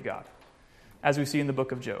sovereignty of God, as we see in the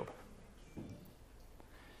book of Job.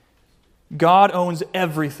 God owns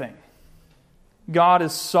everything. God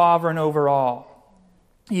is sovereign over all.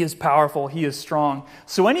 He is powerful. He is strong.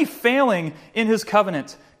 So any failing in his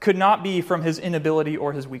covenant could not be from his inability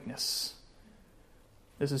or his weakness.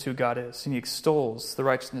 This is who God is, and he extols the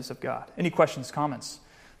righteousness of God. Any questions, comments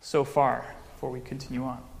so far before we continue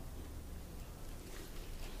on?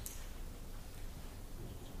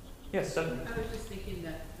 Yes, Stephanie. I was just thinking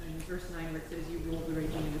that in verse 9 where it says you rule the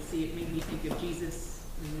raging in the sea, it made me think of Jesus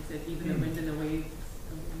when it said even the wind and the waves.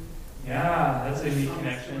 Yeah, that's a neat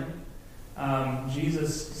connection.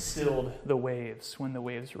 Jesus stilled the waves when the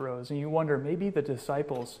waves rose. And you wonder, maybe the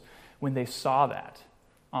disciples, when they saw that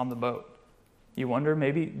on the boat, you wonder,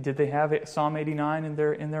 maybe, did they have Psalm 89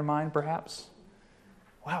 in their mind, perhaps?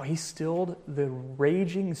 Wow, he stilled the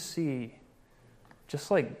raging sea, just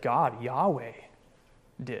like God, Yahweh,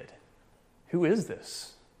 did. Who is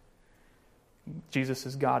this? Jesus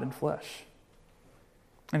is God in flesh.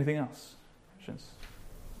 Anything else? Questions?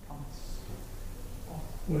 Comments?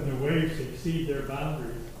 When the waves exceed their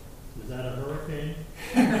boundaries, is that a hurricane?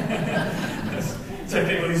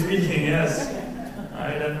 Technically speaking, yes.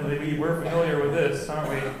 We're familiar with this, aren't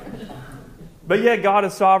we? But yet God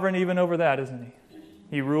is sovereign even over that, isn't he?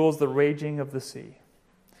 He rules the raging of the sea.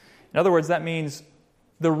 In other words, that means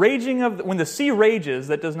when the sea rages,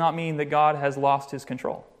 that does not mean that God has lost his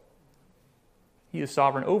control. He is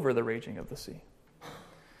sovereign over the raging of the sea.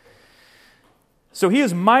 So he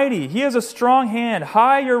is mighty. He has a strong hand.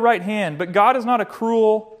 High your right hand. But God is not a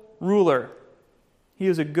cruel ruler. He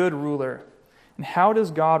is a good ruler. And how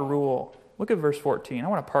does God rule? Look at verse 14. I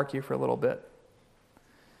want to park you for a little bit.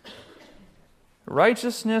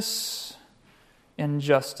 Righteousness and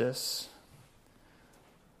justice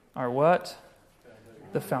are what?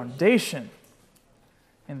 The foundation.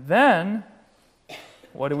 And then,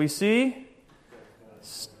 what do we see?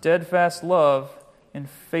 Steadfast love and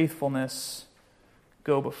faithfulness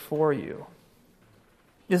go before you.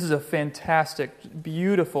 This is a fantastic,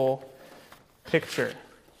 beautiful picture.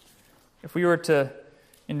 If we were to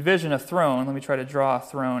envision a throne, let me try to draw a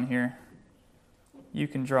throne here. You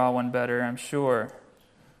can draw one better, I'm sure.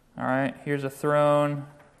 All right, here's a throne.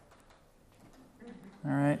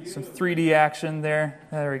 All right, some 3D action there.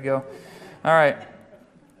 There we go. All right.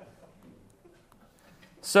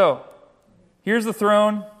 So, here's the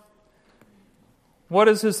throne. What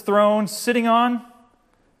is his throne sitting on?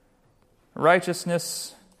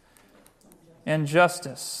 Righteousness and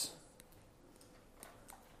justice.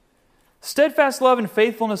 Steadfast love and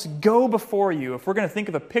faithfulness go before you. If we're going to think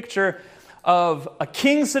of a picture of a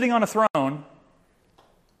king sitting on a throne,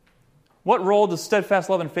 what role does steadfast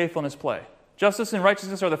love and faithfulness play? Justice and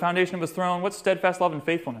righteousness are the foundation of his throne. What's steadfast love and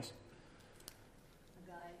faithfulness?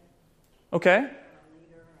 Okay.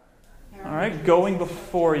 All right, going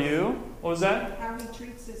before you. What was that? How he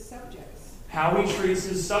treats his subjects. How he treats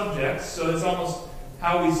his subjects. So it's almost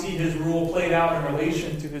how we see his rule played out in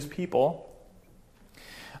relation to his people.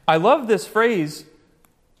 I love this phrase,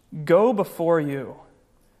 go before you.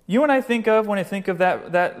 You know what I think of when I think of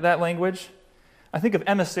that language? I think of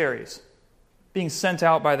emissaries being sent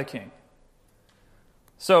out by the king.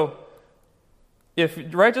 So, if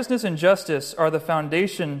righteousness and justice are the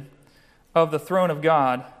foundation of the throne of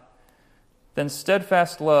God, then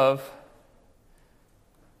steadfast love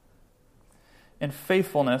and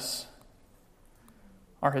faithfulness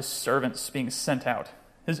are his servants being sent out,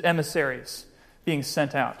 his emissaries being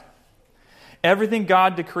sent out. Everything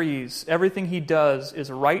God decrees, everything he does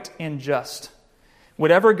is right and just.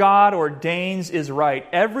 Whatever God ordains is right.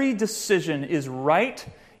 Every decision is right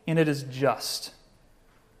and it is just.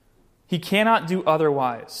 He cannot do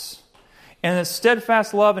otherwise. And the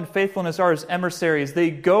steadfast love and faithfulness are his emissaries.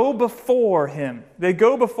 They go before him. They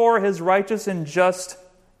go before his righteous and just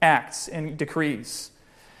acts and decrees.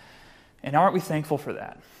 And aren't we thankful for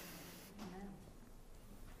that?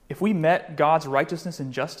 If we met God's righteousness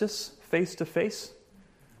and justice face to face,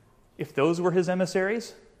 if those were his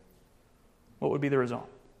emissaries, what would be the result?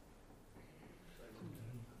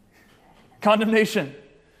 Condemnation.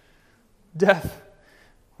 Death.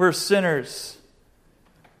 We're sinners.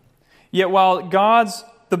 Yet while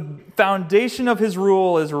the foundation of his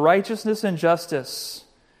rule is righteousness and justice,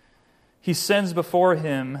 he sends before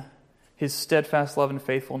him his steadfast love and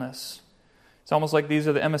faithfulness. It's almost like these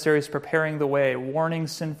are the emissaries preparing the way, warning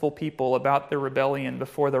sinful people about their rebellion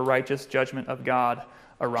before the righteous judgment of God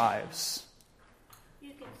arrives.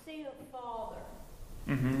 You can see a father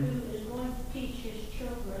who is going to teach his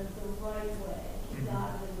children the right way, the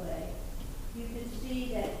godly way. You can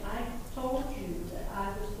see that I told you that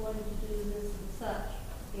I was going to do this and such.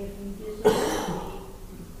 If you disobey me,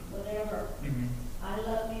 whatever, I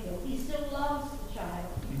love you. He still loves the child.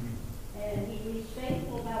 And he's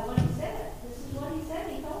faithful about what he said. This is what he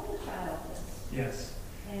said. He told the child this. Yes.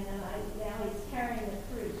 And now he's carrying it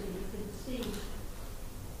through, so you can see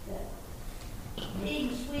that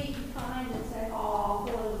being sweet and kind and saying, oh,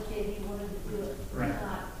 poor little kid, he wanted to do it. Right.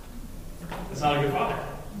 Not. That's not a good father,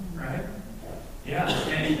 right? Yeah,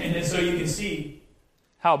 and so you can see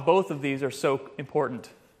how both of these are so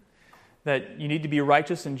important. That you need to be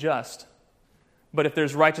righteous and just. But if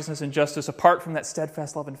there's righteousness and justice apart from that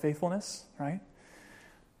steadfast love and faithfulness, right?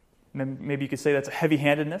 Maybe you could say that's a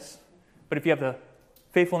heavy-handedness. But if you have the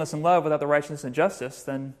faithfulness and love without the righteousness and justice,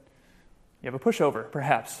 then you have a pushover,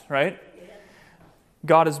 perhaps, right?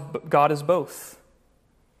 God is both.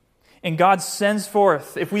 And God sends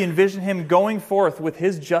forth, if we envision him going forth with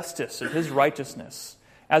his justice and his righteousness,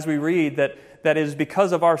 as we read that it is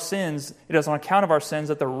because of our sins, it is on account of our sins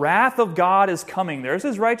that the wrath of God is coming. There's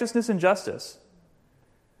his righteousness and justice.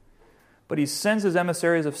 But he sends his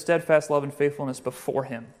emissaries of steadfast love and faithfulness before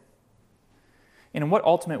him. And in what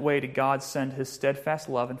ultimate way did God send his steadfast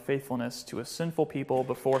love and faithfulness to a sinful people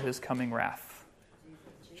before his coming wrath?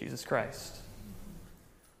 Jesus Christ.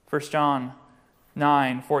 1 John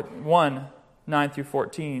 9 through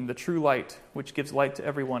 14, the true light, which gives light to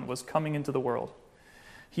everyone, was coming into the world.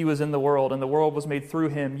 He was in the world, and the world was made through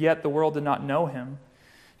him, yet the world did not know him.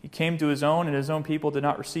 He came to his own, and his own people did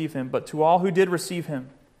not receive him. But to all who did receive him,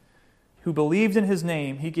 who believed in his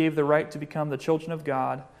name, he gave the right to become the children of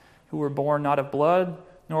God, who were born not of blood,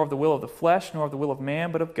 nor of the will of the flesh, nor of the will of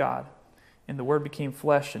man, but of God. And the Word became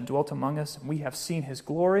flesh and dwelt among us, and we have seen his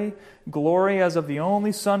glory, glory as of the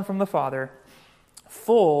only Son from the Father,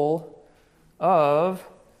 full of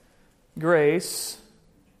grace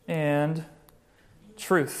and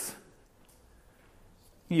truth.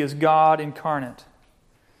 He is God incarnate.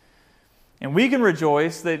 And we can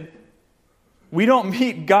rejoice that we don't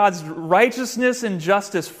meet God's righteousness and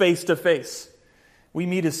justice face to face. We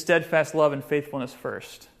meet his steadfast love and faithfulness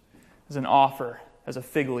first, as an offer, as a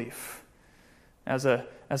fig leaf, as a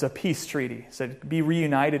peace treaty. He said, be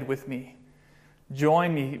reunited with me.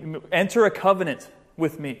 Join me. Enter a covenant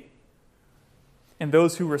with me. And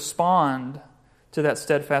those who respond to that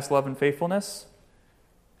steadfast love and faithfulness,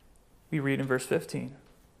 we read in verse 15,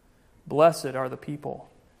 blessed are the people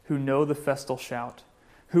who know the festal shout,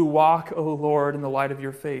 who walk, O Lord, in the light of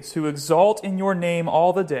your face, who exalt in your name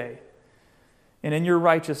all the day, and in your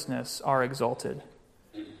righteousness are exalted.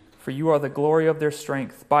 For you are the glory of their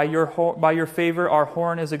strength. By your favor our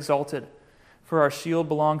horn is exalted, for our shield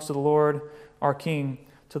belongs to the Lord, our King,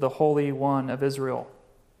 to the Holy One of Israel.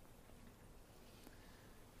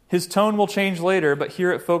 His tone will change later, but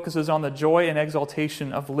here it focuses on the joy and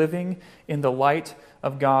exaltation of living in the light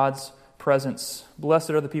of God's presence. Blessed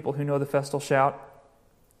are the people who know the festal shout,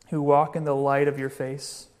 who walk in the light of your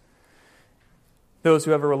face. Those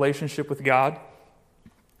who have a relationship with God,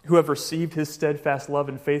 who have received his steadfast love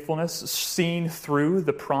and faithfulness, seen through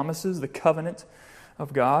the promises, the covenant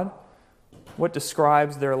of God. What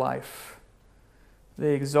describes their life?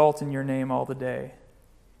 they exalt in your name all the day.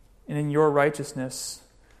 And in your righteousness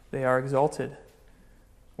they are exalted.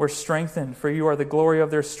 We're strengthened, for you are the glory of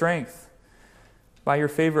their strength. By your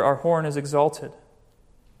favor our horn is exalted.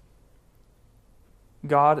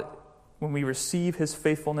 God, when we receive his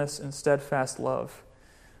faithfulness and steadfast love,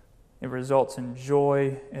 it results in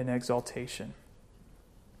joy and exaltation.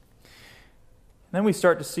 Then we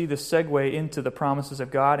start to see the segue into the promises of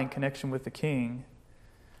God in connection with the king.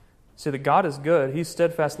 See that God is good. He's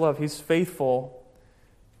steadfast love. He's faithful.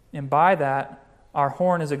 And by that, our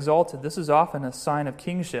horn is exalted. This is often a sign of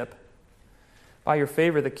kingship. By your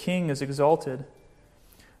favor, the king is exalted.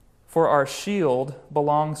 For our shield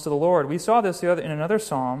belongs to the Lord. We saw this in another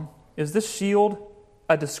psalm. Is this shield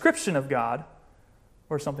a description of God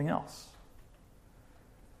or something else?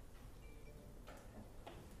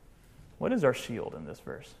 What is our shield in this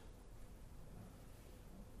verse?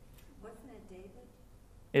 Wasn't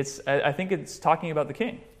it David? I think it's talking about the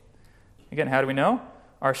king. Again, how do we know?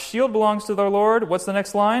 Our shield belongs to the Lord. What's the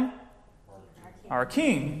next line? Our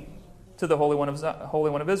king to the Holy One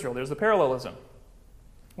of Israel. There's the parallelism.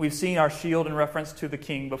 We've seen our shield in reference to the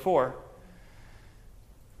king before.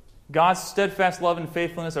 God's steadfast love and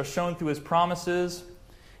faithfulness are shown through his promises,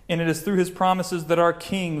 and it is through his promises that our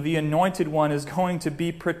king, the anointed one, is going to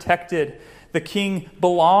be protected. The king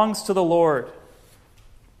belongs to the Lord.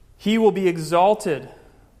 He will be exalted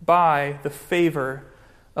by the favor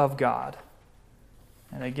of God.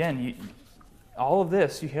 And again, all of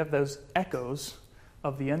this, you have those echoes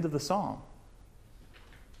of the end of the psalm,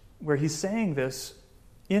 where he's saying this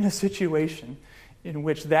in a situation in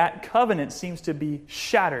which that covenant seems to be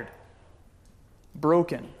shattered,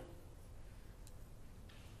 broken.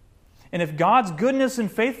 And if God's goodness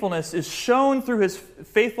and faithfulness is shown through his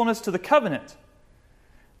faithfulness to the covenant,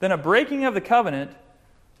 then a breaking of the covenant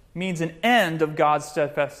means an end of God's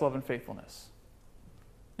steadfast love and faithfulness.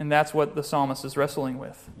 And that's what the psalmist is wrestling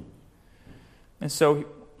with. And so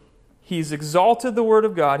he's exalted the word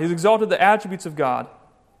of God. He's exalted the attributes of God.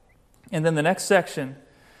 And then the next section,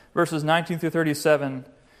 verses 19 through 37,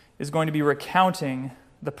 is going to be recounting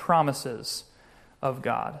the promises of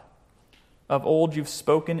God. Of old you've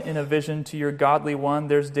spoken in a vision to your godly one,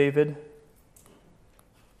 there's David,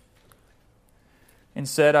 and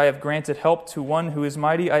said, I have granted help to one who is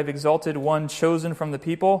mighty. I have exalted one chosen from the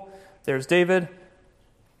people. There's David.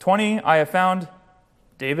 20, I have found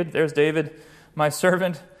David. There's David, my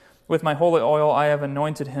servant. With my holy oil I have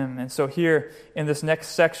anointed him. And so here in this next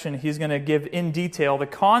section, he's going to give in detail the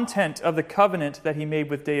content of the covenant that he made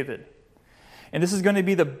with David. And this is going to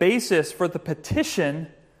be the basis for the petition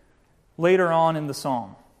later on in the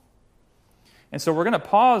psalm. And so we're going to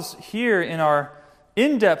pause here in our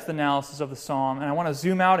in-depth analysis of the psalm, and I want to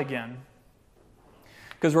zoom out again,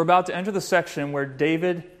 because we're about to enter the section where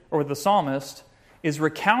David, or the psalmist, is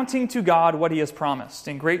recounting to God what he has promised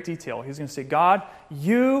in great detail. He's going to say, God,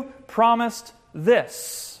 you promised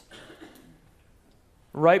this.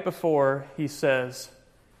 Right before he says,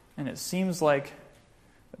 and it seems like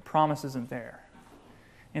the promise isn't there.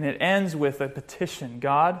 And it ends with a petition.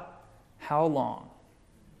 God, how long?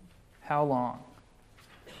 How long?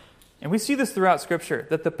 And we see this throughout Scripture,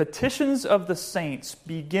 that the petitions of the saints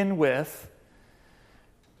begin with,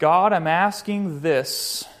 God, I'm asking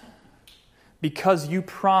this because you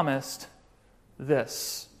promised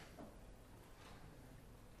this.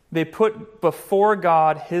 They put before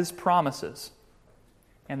God his promises,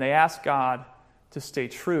 and they ask God to stay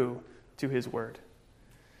true to his word.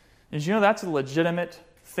 Did you know that's a legitimate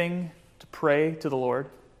thing to pray to the Lord?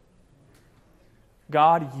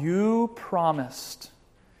 God, you promised.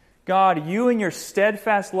 God, you in your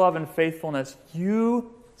steadfast love and faithfulness,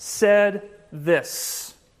 you said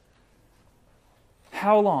this.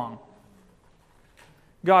 How long?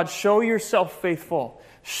 God, show yourself faithful.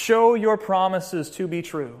 Show your promises to be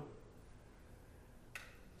true.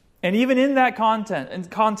 And even in that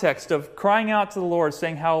context of crying out to the Lord,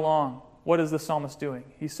 saying, how long? What is the psalmist doing?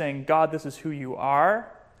 He's saying, God, this is who you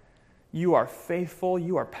are. You are faithful.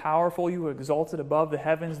 You are powerful. You are exalted above the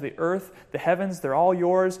heavens, the earth, the heavens. They're all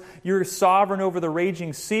yours. You're sovereign over the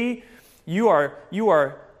raging sea. You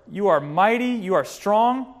are mighty. You are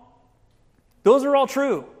strong. Those are all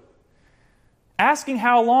true. Asking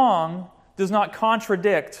how long does not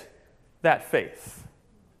contradict that faith.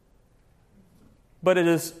 But it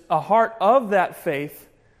is a heart of that faith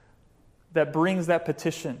that brings that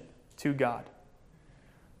petition to God.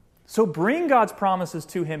 So bring God's promises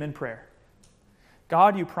to him in prayer.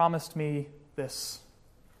 God, you promised me this.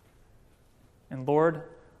 And Lord,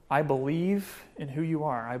 I believe in who you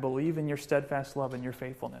are. I believe in your steadfast love and your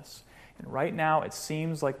faithfulness. And right now it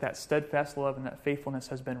seems like that steadfast love and that faithfulness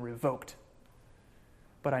has been revoked.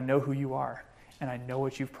 but I know who you are, and I know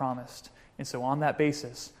what you've promised. And so on that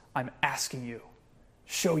basis, I'm asking you,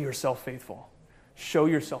 show yourself faithful. Show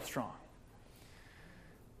yourself strong.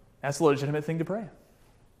 That's a legitimate thing to pray.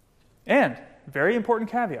 And, very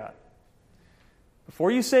important caveat,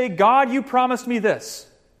 before you say, God, you promised me this,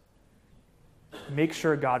 make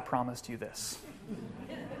sure God promised you this.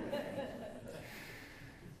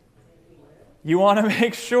 You want to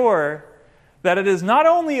make sure that it is not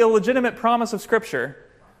only a legitimate promise of Scripture,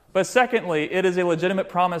 but secondly, it is a legitimate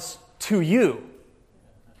promise to you.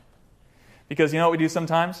 Because you know what we do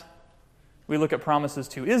sometimes? We look at promises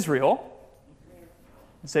to Israel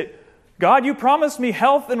and say, God, you promised me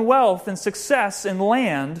health and wealth and success and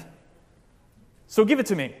land, so give it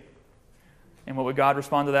to me. And what would God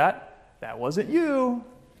respond to that? That wasn't you.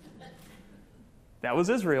 That was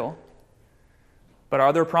Israel. But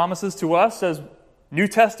are there promises to us as New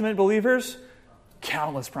Testament believers?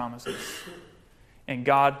 Countless promises. And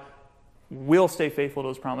God will stay faithful to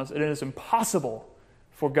those promises. And it is impossible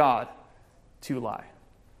for God to lie.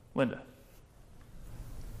 Linda.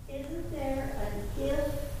 Isn't there an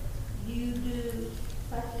if you do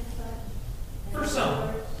such and such? For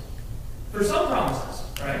some. For some promises,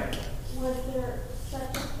 right? Was there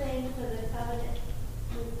such a thing for the covenant?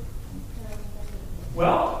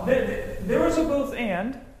 Well, there was a both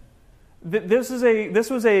and. This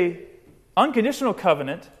was a unconditional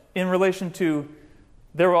covenant in relation to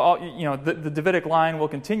the Davidic line will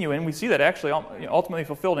continue, and we see that actually ultimately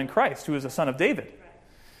fulfilled in Christ, who is a son of David.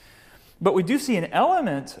 But we do see an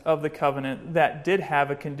element of the covenant that did have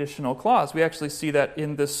a conditional clause. We actually see that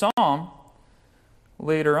in the Psalm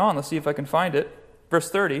later on. Let's see if I can find it.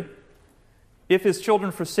 Verse 30. If his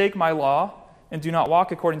children forsake my law and do not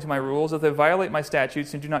walk according to my rules, if they violate my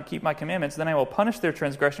statutes and do not keep my commandments, then I will punish their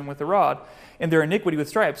transgression with the rod and their iniquity with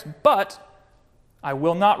stripes. But I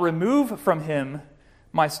will not remove from him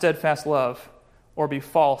my steadfast love or be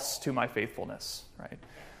false to my faithfulness. Right?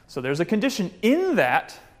 So there's a condition in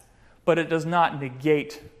that, but it does not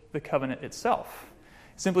negate the covenant itself.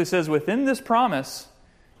 It simply says within this promise,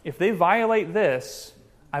 if they violate this,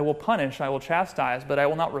 I will punish, I will chastise, but I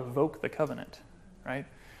will not revoke the covenant. Right?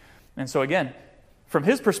 And so again, from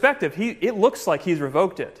his perspective, it looks like he's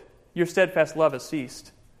revoked it. Your steadfast love has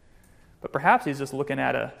ceased. But perhaps he's just looking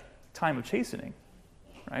at a time of chastening.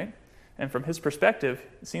 Right? And from his perspective,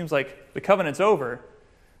 it seems like the covenant's over.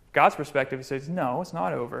 God's perspective, he says, no, it's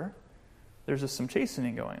not over. There's just some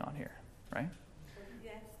chastening going on here. Right?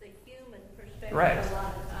 That's the human perspective. Right. A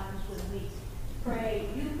lot of times when we pray,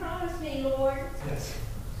 you promised me, Lord. Yes.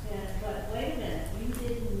 But wait a minute, you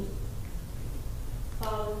didn't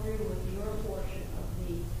follow through with your portion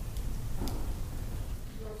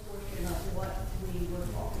of what we were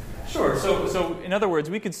talking about. Sure. So in other words,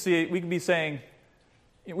 we could be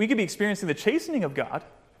experiencing the chastening of God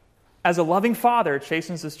as a loving father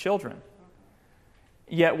chastens his children.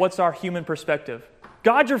 Yet what's our human perspective?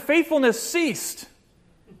 God, your faithfulness ceased.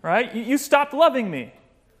 Right? You stopped loving me.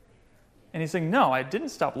 And he's saying, no, I didn't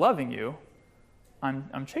stop loving you.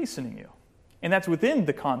 I'm chastening you. And that's within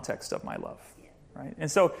the context of my love. Right?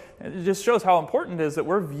 And so it just shows how important it is that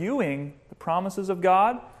we're viewing the promises of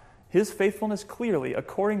God, his faithfulness clearly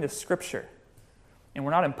according to Scripture. And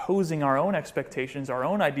we're not imposing our own expectations, our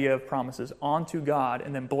own idea of promises onto God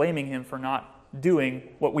and then blaming him for not doing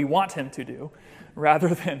what we want him to do rather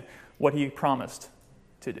than what he promised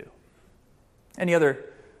to do. Any other?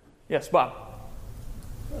 Yes, Bob.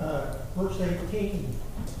 Verse 18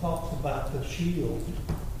 talks about the shield.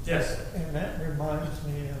 Yes. And that reminds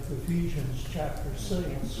me of Ephesians chapter 6,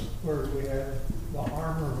 where we have the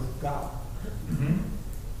armor of God. Mm-hmm.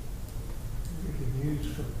 We can use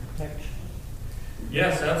for protection.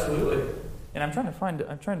 Yes, absolutely. And I'm trying to find the.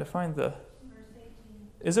 Verse 18.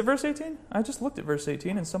 Is it verse 18? I just looked at verse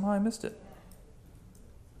 18 and somehow I missed it.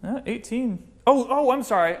 18. Oh, I'm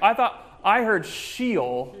sorry. I thought I heard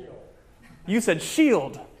Sheol. You said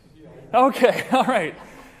shield. Okay, all right.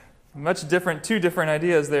 Much different, two different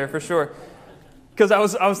ideas there for sure. Because I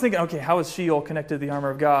was thinking, okay, how is Sheol connected to the armor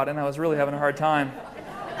of God? And I was really having a hard time.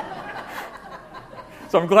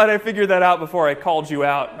 So I'm glad I figured that out before I called you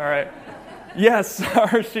out. All right. Yes,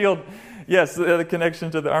 our shield. Yes, the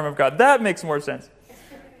connection to the armor of God. That makes more sense.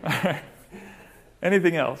 All right.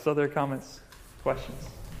 Anything else? Other comments? Questions?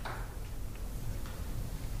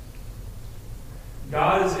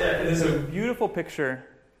 God is a beautiful picture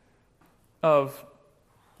of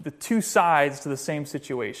the two sides to the same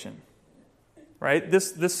situation. Right?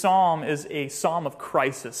 This psalm is a psalm of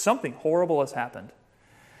crisis. Something horrible has happened.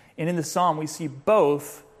 And in the psalm, we see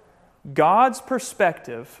both God's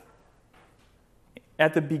perspective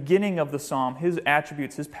at the beginning of the psalm, his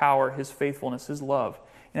attributes, his power, his faithfulness, his love.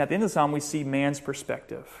 And at the end of the psalm, we see man's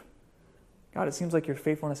perspective. God, it seems like your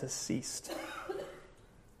faithfulness has ceased.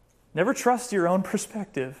 Never trust your own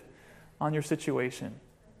perspective on your situation.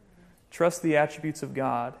 Trust the attributes of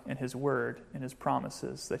God and His Word and His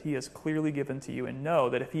promises that He has clearly given to you, and know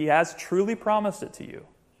that if He has truly promised it to you,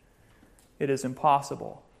 it is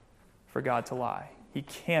impossible for God to lie. He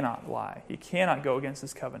cannot lie. He cannot go against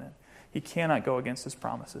His covenant. He cannot go against His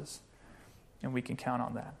promises. And we can count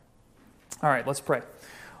on that. All right, let's pray.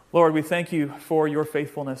 Lord, we thank you for your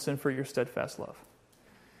faithfulness and for your steadfast love.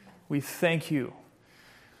 We thank you.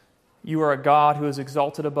 You are a God who is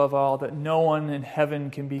exalted above all, that no one in heaven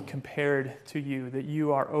can be compared to you, that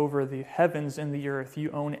you are over the heavens and the earth. You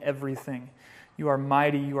own everything. You are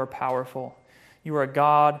mighty. You are powerful. You are a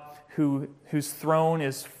God whose throne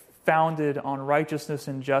is founded on righteousness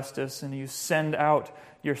and justice, and you send out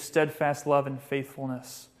your steadfast love and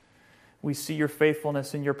faithfulness. We see your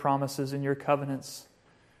faithfulness in your promises and your covenants.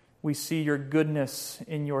 We see your goodness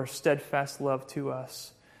in your steadfast love to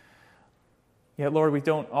us. Yet, Lord, we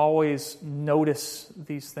don't always notice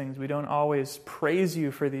these things. We don't always praise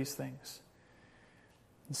you for these things.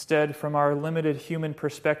 Instead, from our limited human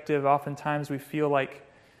perspective, oftentimes we feel like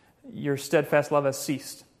your steadfast love has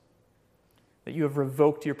ceased, that you have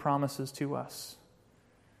revoked your promises to us.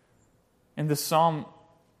 And this psalm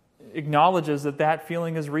acknowledges that that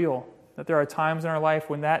feeling is real, that there are times in our life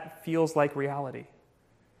when that feels like reality.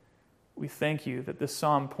 We thank you that this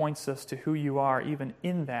psalm points us to who you are even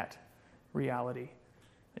in that reality.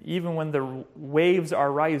 Even when the waves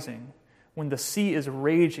are rising, when the sea is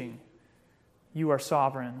raging, you are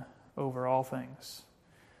sovereign over all things.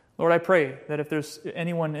 Lord, I pray that if there's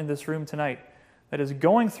anyone in this room tonight that is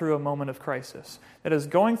going through a moment of crisis, that is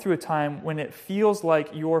going through a time when it feels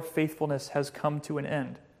like your faithfulness has come to an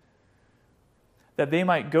end, that they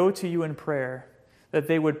might go to you in prayer, that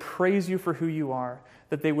they would praise you for who you are,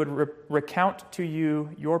 that they would recount to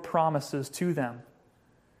you your promises to them,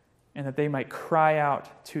 and that they might cry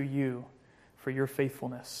out to you for your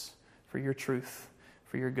faithfulness, for your truth,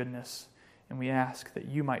 for your goodness. And we ask that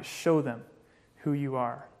you might show them who you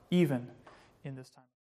are, even in this time.